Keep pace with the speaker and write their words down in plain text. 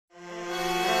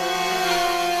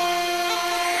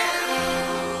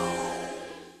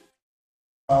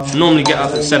Normally get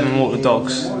up at 7 and walk the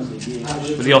dogs.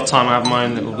 With the odd time I have my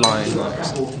own little line,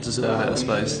 like, deserve it, I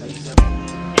suppose.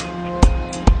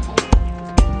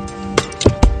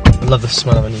 I love the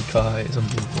smell of a new car, it's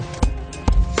unbelievable.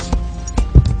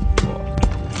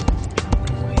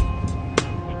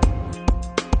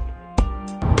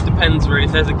 Depends really.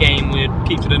 If there's a game, we'd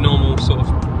keep to the normal sort of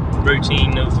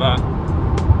routine of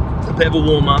a bit of a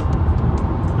warm up,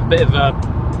 a bit of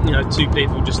two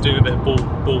people just doing a bit of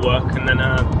ball work, and then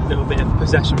a little bit of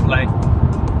possession play,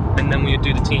 and then we would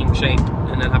do the team shape,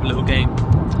 and then have a little game.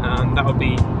 That would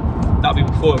be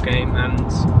before a game, and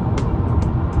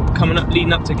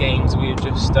leading up to games, we would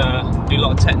just do a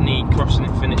lot of technique, crossing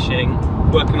and finishing,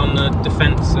 working on the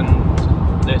defence and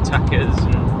the attackers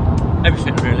and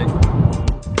everything really.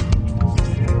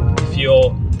 If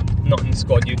you're not in the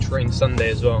squad, you train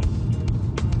Sunday as well.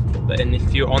 But then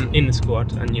if you're in the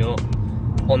squad and you're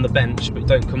on the bench but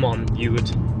don't come on, you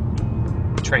would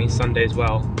train Sunday as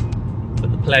well.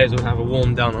 But the players would have a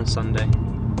warm down on Sunday.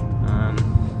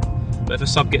 But if a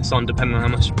sub gets on, depending on how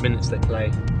much minutes they play,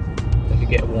 they could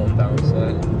get a warm down.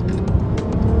 So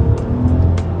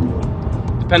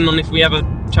depending on if we have a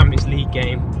Champions League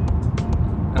game,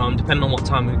 depending on what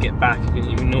time we get back, we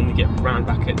normally get round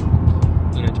back at,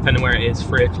 depending where it is,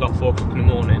 3 o'clock, 4 o'clock in the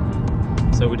morning.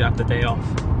 So we'd have the day off,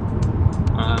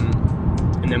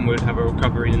 and then we'd have a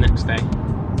recovery the next day.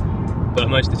 But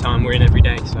most of the time we're in every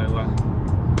day, so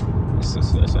it's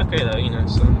okay though.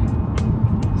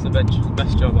 It's the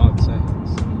best job, I would say.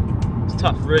 It's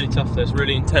tough, really tough though. It's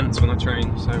really intense when I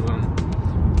train. So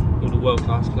all the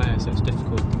world-class players, so it's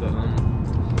difficult. But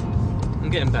I'm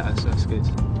getting better, so it's good.